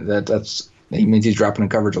 and that means he's dropping in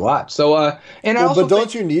coverage a lot. So, but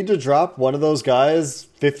don't you need to drop one of those guys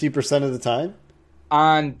 50% of the time?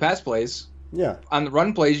 On pass plays, yeah. On the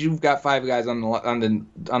run plays, you've got 5 guys on the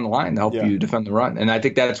line to help you defend the run, and I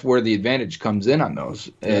think that's where the advantage comes in on those.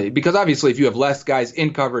 Because obviously, if you have less guys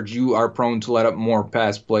in coverage, you are prone to let up more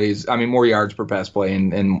pass plays. I mean, more yards per pass play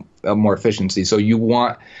and more efficiency. So you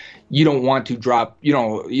don't want to drop. You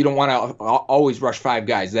don't want to always rush 5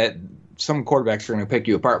 guys. That some quarterbacks are going to pick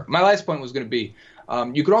you apart. My last point was going to be.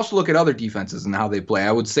 You could also look at other defenses and how they play.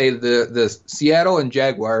 I would say the Seattle and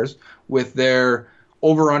Jaguars with their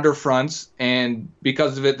over-under fronts, and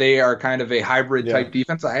because of it, they are kind of a hybrid-type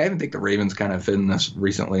defense. I even think the Ravens kind of fit in this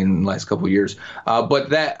recently in the last couple of years. But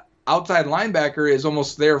that outside linebacker is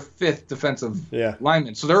almost their 5th defensive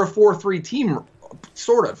lineman. So they're a 4-3 team,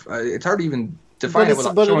 sort of. It's hard to even define it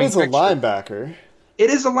without showing it is a linebacker. It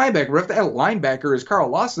is a linebacker. But if that linebacker is Carl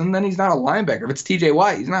Lawson, then he's not a linebacker. If it's T.J.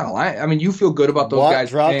 Watt, he's not a linebacker. I mean, you feel good about those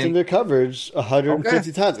guys. Watt dropped into coverage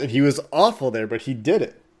 150 times, and he was awful there, but he did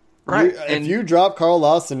it. Right. If you drop Carl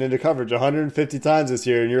Lawson into coverage 150 times this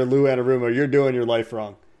year and you're Lou Anarumo, you're doing your life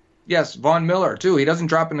wrong. Yes, Von Miller, too. He doesn't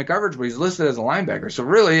drop into coverage, but he's listed as a linebacker. So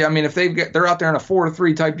really, I mean, if they're out there in a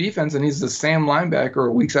 4-3 type defense and he's the Sam linebacker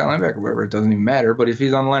or weak side linebacker, whatever, it doesn't even matter. But if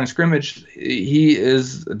he's on the line of scrimmage, he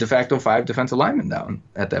is a de facto 5 defensive lineman down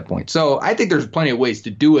at that point. So I think there's plenty of ways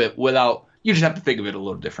to do it without – you just have to think of it a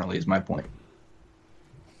little differently is my point.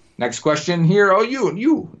 Next question here. Oh,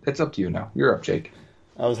 you. It's up to you now. You're up, Jake.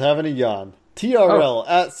 I was having a yawn. TRL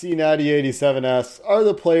at C9087 asks, are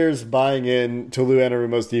the players buying in to Lou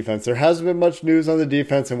Anarumo's defense? There hasn't been much news on the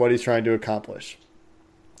defense and what he's trying to accomplish.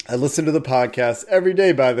 I listen to the podcast every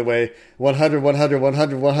day, by the way. 100, 100,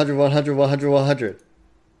 100, 100, 100, 100, 100.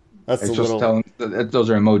 That's the little... Those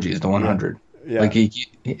are emojis, the 100. Yeah. Like,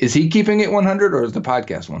 is he keeping it 100 or is the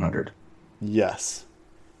podcast 100? Yes.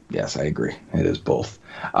 Yes, I agree. It is both.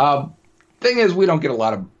 Thing is, we don't get a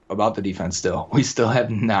lot about the defense still. We still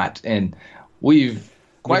have not. And we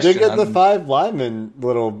did get the 5 linemen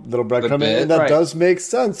little breadcrumb, and that does make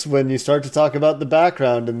sense when you start to talk about the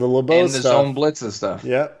background and the LeBeau stuff. And the zone blitz and stuff.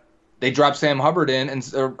 Yep. They dropped Sam Hubbard in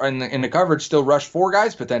the coverage, still rushed 4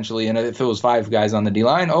 guys potentially. And if it was 5 guys on the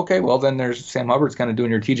D-line, okay, well, then there's Sam Hubbard's kind of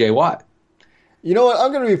doing your TJ Watt. You know what?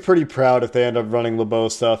 I'm going to be pretty proud if they end up running LeBeau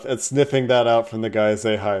stuff at sniffing that out from the guys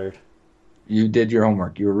they hired. You did your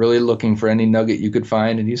homework. You were really looking for any nugget you could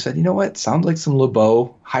find, and you said, you know what? Sounds like some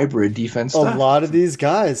LeBeau hybrid defense stuff. A lot of these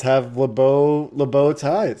guys have LeBeau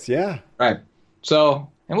ties, yeah. Right. So,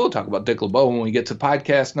 and we'll talk about Dick LeBeau when we get to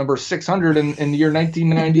podcast number 600 in the year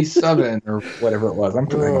 1997 or whatever it was. I'm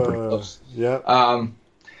pretty close. Yeah.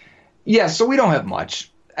 Yeah, so we don't have much.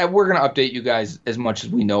 We're going to update you guys as much as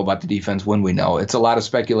we know about the defense when we know. It's a lot of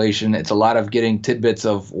speculation. It's a lot of getting tidbits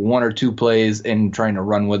of 1 or 2 plays and trying to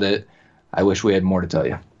run with it. I wish we had more to tell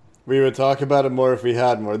you. We would talk about it more if we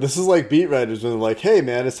had more. This is like beat writers when they're like, hey,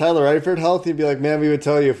 man, is Tyler Eifert healthy? You'd be like, man, we would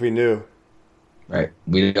tell you if we knew. Right.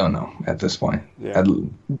 We don't know at this point. Yeah.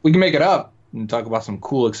 We can make it up and talk about some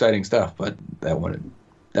cool, exciting stuff, but that wouldn't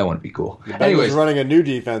be cool. Anyways, running a new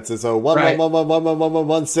defense is a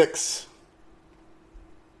 1-1-1-1-1-1-1-1-6.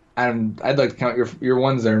 I'd like to count your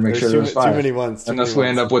ones there and make sure there's 5. Too many ones. Unless we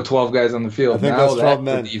end up with 12 guys on the field. I think that's 12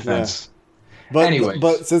 men. Defense. Yeah.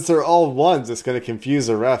 But since they're all ones, it's going to confuse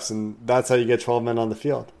the refs, and that's how you get 12 men on the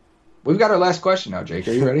field. We've got our last question now, Jake.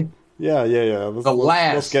 Are you ready? Yeah.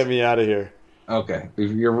 Let's get me out of here. Okay,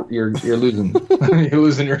 you're losing. You're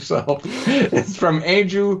losing yourself. It's from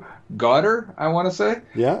Andrew Gauder, I want to say.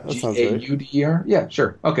 Yeah, that sounds right. Gauder. Yeah,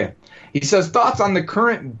 sure. Okay. He says, thoughts on the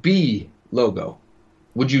current B logo.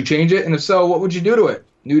 Would you change it? And if so, what would you do to it?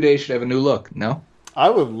 New Day should have a new look. No? I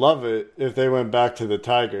would love it if they went back to the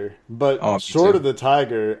tiger, but short of the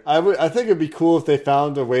tiger, I think it'd be cool if they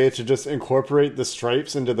found a way to just incorporate the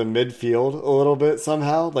stripes into the midfield a little bit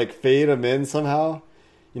somehow, like fade them in somehow.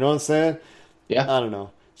 You know what I'm saying? Yeah. I don't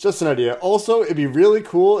know. It's just an idea. Also, it'd be really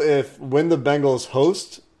cool if when the Bengals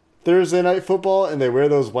host Thursday Night Football and they wear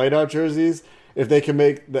those whiteout jerseys, if they can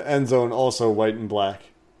make the end zone also white and black.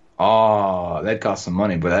 Oh, that costs some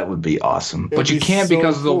money, but that would be awesome. But you can't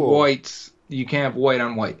because of the whites. You can't have white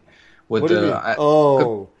on white with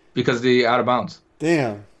because the out of bounds.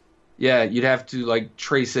 Damn. Yeah, you'd have to like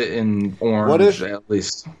trace it in orange at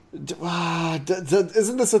least.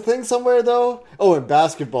 Isn't this a thing somewhere though? Oh, in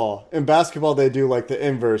basketball. In basketball, they do like the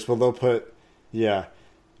inverse, where they'll put you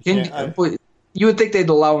would think they'd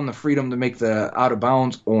allow them the freedom to make the out of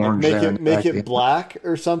bounds orange. Make it black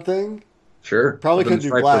or something. Sure. Probably couldn't do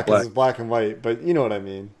black because it's black and white, but you know what I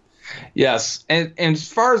mean. Yes, and as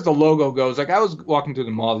far as the logo goes, like I was walking through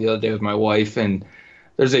the mall the other day with my wife, and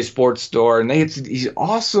there's a sports store, and they had these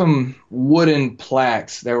awesome wooden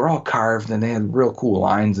plaques that were all carved, and they had real cool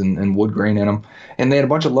lines and wood grain in them, and they had a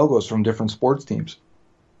bunch of logos from different sports teams,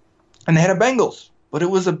 and they had a Bengals, but it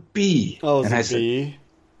was a B. Oh, and I B?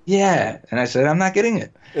 Yeah, and I said, I'm not getting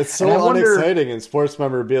it. It's so unexciting in sports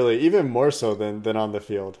memorabilia, even more so than on the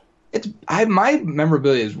field. My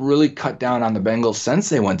memorabilia is really cut down on the Bengals since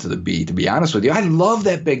they went to the B, to be honest with you. I love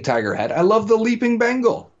that big tiger head. I love the leaping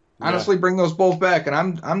Bengal. Honestly, bring those both back, and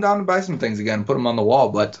I'm down to buy some things again and put them on the wall.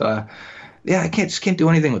 But I can't do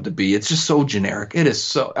anything with the B. It's just so generic. It is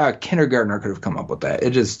so kindergartner could have come up with that.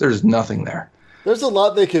 There's nothing there. There's a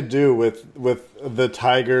lot they could do with the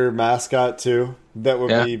tiger mascot too. That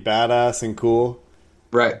would be badass and cool.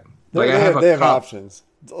 Right. They have options.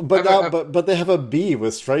 But they have a B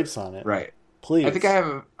with stripes on it. Right. Please. I think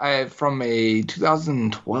I have from a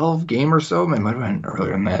 2012 game or so. It might have been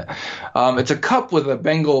earlier than that. It's a cup with a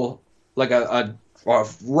Bengal, like a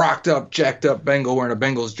rocked up, jacked up Bengal wearing a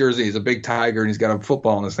Bengals jersey. He's a big tiger and he's got a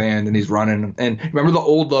football in his hand and he's running. And remember the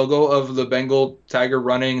old logo of the Bengal tiger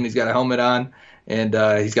running and he's got a helmet on and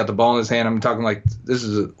he's got the ball in his hand. I'm talking like this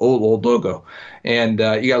is an old logo. And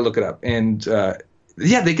you got to look it up. And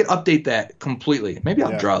they could update that completely. Maybe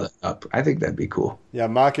I'll draw that up. I think that'd be cool. Yeah,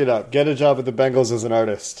 mock it up. Get a job at the Bengals as an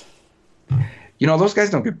artist. You know, those guys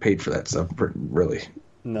don't get paid for that stuff, really.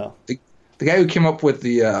 No. The guy who came up with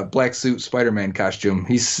the black suit Spider-Man costume,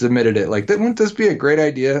 he submitted it like, wouldn't this be a great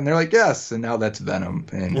idea? And they're like, yes. And now that's Venom.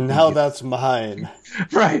 And now that's mine.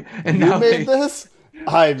 Right. And you now made this?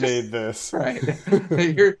 I made this. Right.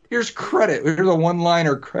 Here's credit. Here's a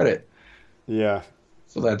one-liner credit. Yeah.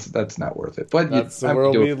 So that's not worth it. But that's the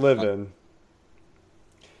world we live in.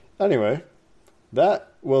 Anyway,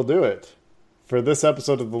 that will do it for this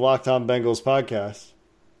episode of the Locked On Bengals podcast.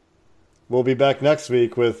 We'll be back next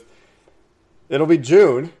week it'll be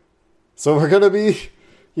June. So we're going to be,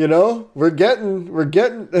 we're getting,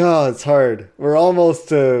 it's hard. We're almost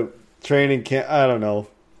to training camp. I don't know.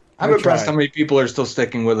 I'm impressed how many people are still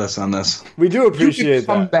sticking with us on this. We do appreciate that.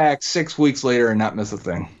 Come back 6 weeks later and not miss a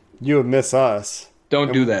thing. You would miss us.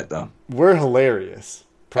 Don't do that, though. We're hilarious.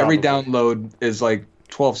 Probably. Every download is like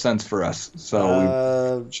 12 cents for us, so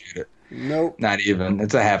we appreciate it. Nope. Not even.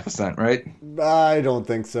 It's a half a cent, right? I don't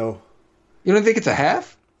think so. You don't think it's a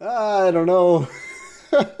half? I don't know.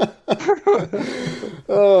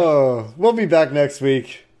 We'll be back next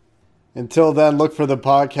week. Until then, look for the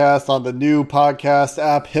podcast on the new podcast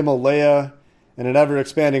app, Himalaya. In an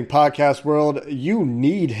ever-expanding podcast world, you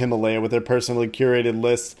need Himalaya with their personally curated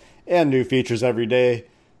lists and new features every day.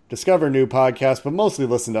 Discover new podcasts, but mostly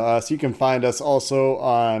listen to us. You can find us also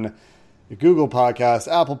on Google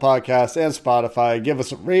Podcasts, Apple Podcasts, and Spotify. Give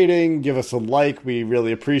us a rating, give us a like. We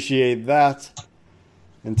really appreciate that.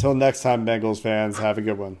 Until next time, Bengals fans, have a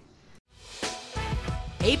good one.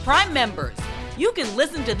 Hey, Prime members, you can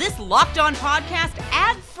listen to this Locked On podcast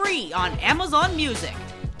ad-free on Amazon Music.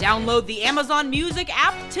 Download the Amazon Music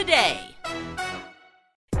app today.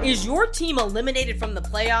 Is your team eliminated from the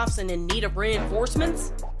playoffs and in need of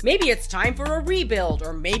reinforcements? Maybe it's time for a rebuild,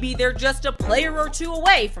 or maybe they're just a player or two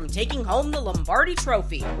away from taking home the Lombardi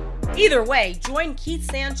Trophy. Either way, join Keith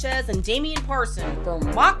Sanchez and Damian Parson for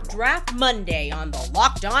Mock Draft Monday on the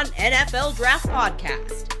Locked On NFL Draft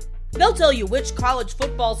Podcast. They'll tell you which college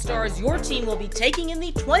football stars your team will be taking in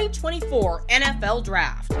the 2024 NFL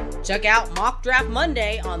Draft. Check out Mock Draft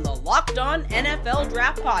Monday on the Locked On NFL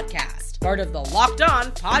Draft Podcast, part of the Locked On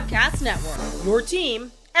Podcast Network. Your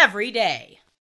team every day.